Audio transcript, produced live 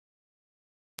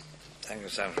Thank you,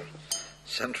 Senator.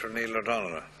 Senator Neil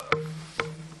O'Donnell.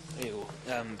 There you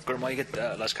go.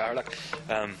 Gurmaigat Las Carlac.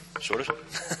 Sort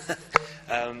of.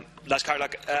 Las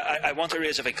Carlac, I want to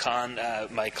raise, if I can,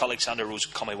 my colleague Sandra Rose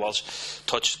Cummie Walsh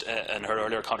touched in her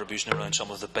earlier contribution around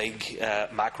some of the big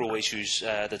macro issues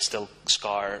that still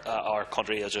scar our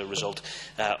country as a result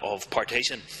of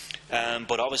partition.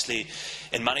 But obviously,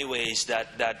 in many ways,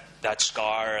 that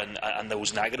scar and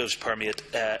those negatives permeate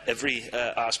every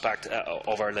aspect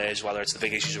of our lives, whether it's the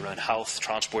big issues around health,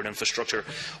 transport, infrastructure,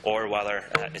 or whether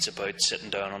it's about sitting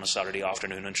down on a Saturday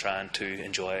afternoon and trying to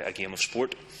enjoy a game of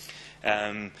sport.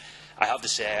 I have to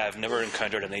say I've never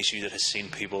encountered an issue that has seen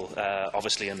people,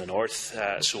 obviously in the north,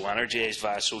 so energised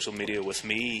via social media with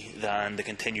me than the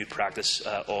continued practice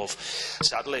of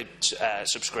satellite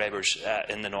subscribers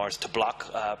in the north to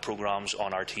block programmes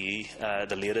on RTE.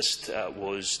 The latest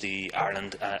was the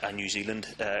Ireland and New Zealand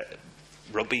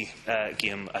rugby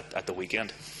game at the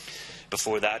weekend.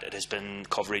 Before that, it has been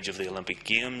coverage of the Olympic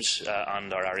Games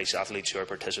and our Irish athletes who are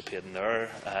participating there.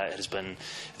 It has been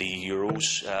the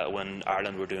Euros when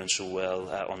Ireland were doing so well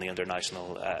on the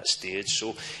international stage.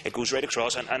 So it goes right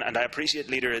across. And I appreciate,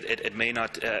 Leader, it may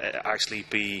not actually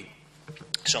be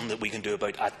something that we can do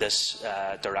about at this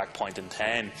direct point in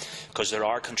time, because there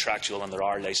are contractual and there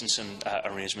are licensing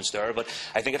arrangements there. But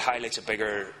I think it highlights a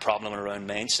bigger problem around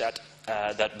mindset.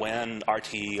 That when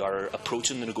RTE are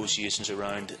approaching the negotiations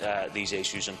around these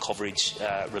issues and coverage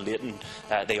relating,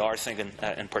 they are thinking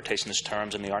in partitionist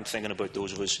terms, and they aren't thinking about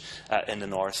those of us in the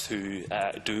north who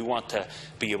do want to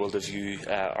be able to view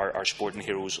our sporting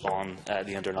heroes on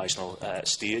the international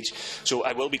stage. So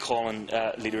I will be calling,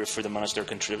 Leader, for the Minister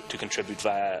to contribute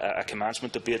via a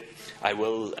commencement debate. I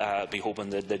will be hoping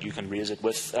that you can raise it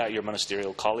with your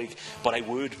ministerial colleague, but I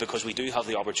would, because we do have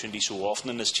the opportunity so often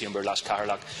in this chamber, Las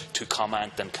Carlac, to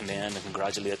comment and commend and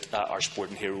congratulate our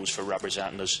sporting heroes for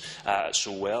representing us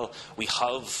so well. We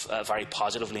have very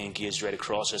positively engaged right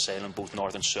across this island, both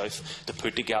north and south, to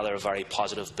put together a very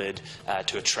positive bid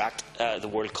to attract the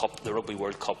World Cup, the Rugby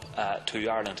World Cup, to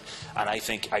Ireland. And I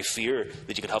fear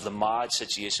that you could have the mad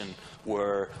situation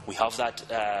where we have that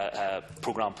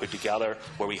programme put together,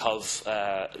 where we have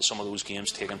some of those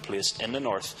games taking place in the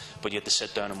north, but you had to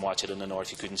sit down and watch it in the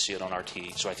north. You couldn't see it on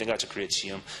RTE. So I think that's a great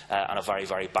shame and a very,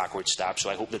 very backward step. So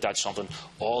I hope that that's something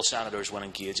all senators, when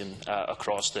engaging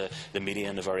across the media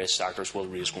and the various sectors, will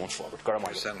raise going forward.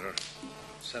 Senator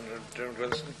Dermot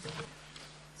Wilson.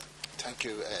 Thank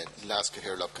you, Las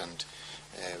Carlac, and